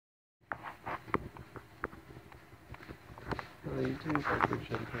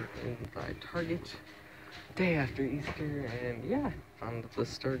YouTube, by Target, day after Easter, and yeah, found the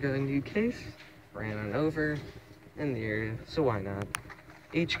store got a new case, ran on over in the area, so why not?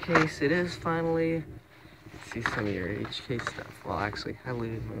 H case, it is finally. See some of your H case stuff. Well, actually, I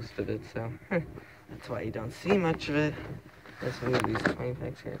lose most of it, so that's why you don't see much of it. Let's move these 20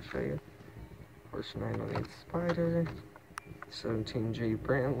 packs here and show you. Porsche 918 Spider, 17G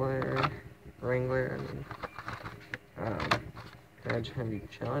Wrangler, Dodge Henry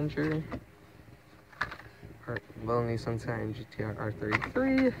Challenger, Nissan Scion GTR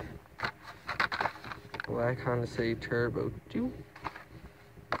R33, Black Honda City Turbo 2,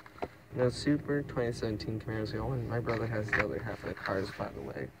 No Super 2017 Camaros. And my brother has the other half of the cars, by the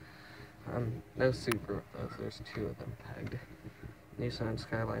way. No Super with those, there's two of them pegged. Nissan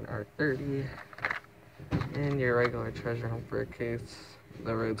Skyline R30, and your regular treasure hunt brick case,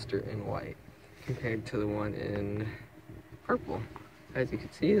 the Roadster in white, compared to the one in purple. As you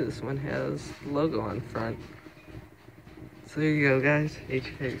can see, this one has the logo on front. So there you go, guys.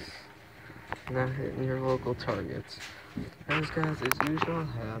 H case. Not hitting your local Targets. Thanks, guys. As usual,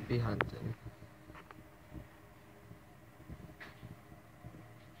 happy hunting.